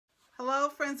Hello,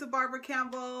 friends of Barbara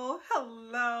Campbell.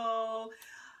 Hello.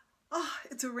 Oh,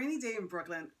 it's a rainy day in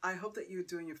Brooklyn. I hope that you're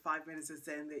doing your 5 minutes of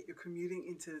Zen, that you're commuting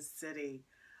into the city.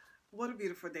 What a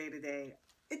beautiful day today.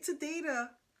 It's a day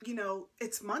to,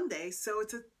 it's Monday, so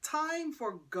it's a time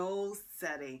for goal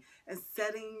setting and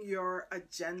setting your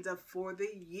agenda for the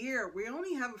year. We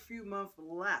only have a few months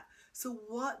left. So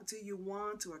what do you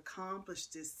want to accomplish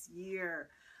this year?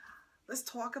 Let's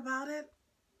talk about it.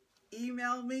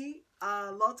 Email me.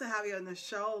 Love to have you on the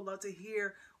show. Love to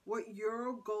hear what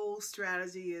your goal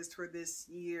strategy is for this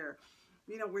year.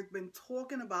 We've been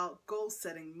talking about goal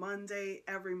setting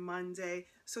every Monday.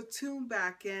 So tune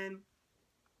back in.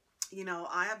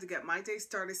 I have to get my day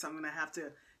started, so I'm going to have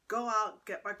to go out,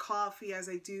 get my coffee as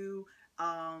I do,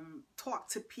 talk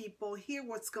to people, hear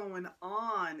what's going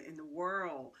on in the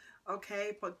world.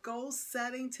 Okay, but goal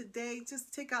setting today,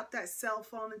 just take out that cell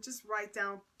phone and just write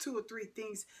down 2 or 3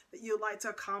 things that you'd like to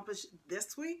accomplish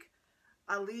this week.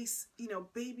 At least,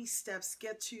 baby steps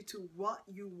get you to what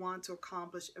you want to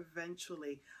accomplish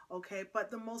eventually. Okay, but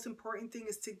the most important thing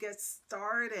is to get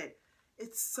started.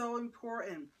 It's so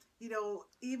important.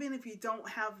 Even if you don't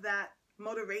have that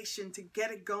motivation to get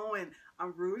it going,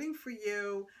 I'm rooting for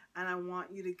you, and I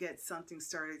want you to get something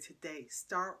started today.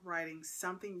 Start writing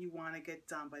something you want to get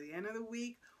done by the end of the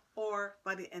week or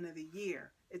by the end of the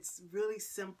year. It's really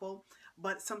simple,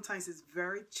 but sometimes it's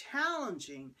very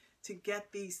challenging to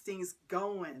get these things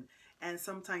going, and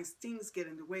sometimes things get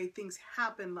in the way. Things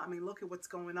happen. I mean, look at what's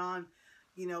going on,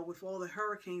 with all the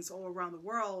hurricanes all around the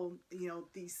world.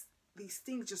 These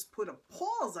things just put a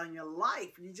pause on your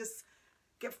life. You just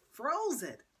get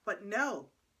frozen. But no,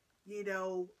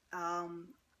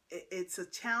 it's a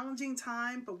challenging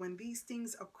time, but when these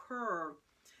things occur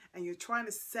and you're trying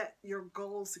to set your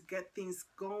goals to get things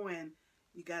going,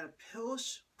 you got to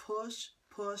push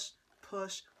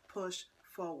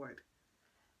forward.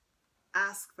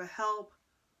 Ask for help,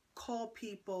 call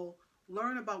people,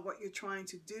 learn about what you're trying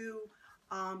to do,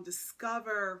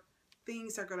 discover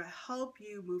things that are going to help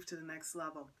you move to the next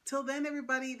level. Till then,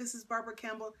 everybody, this is Barbara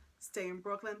Campbell. Stay in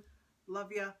Brooklyn.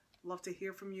 Love ya. Love to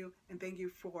hear from you. And thank you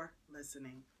for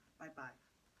listening. Bye-bye.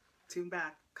 Tune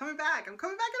back. Coming back. I'm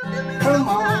coming back in a few minutes. Come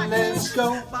on, let's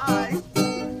go. Bye.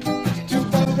 To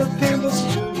Barbara Campbell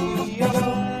Studio.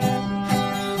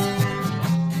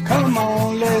 Come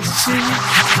on, let's see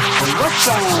what's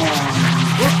on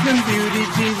Brooklyn Beauty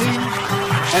TV.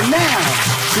 And now,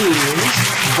 here's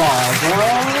Barbara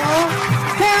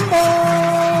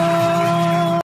Campbell.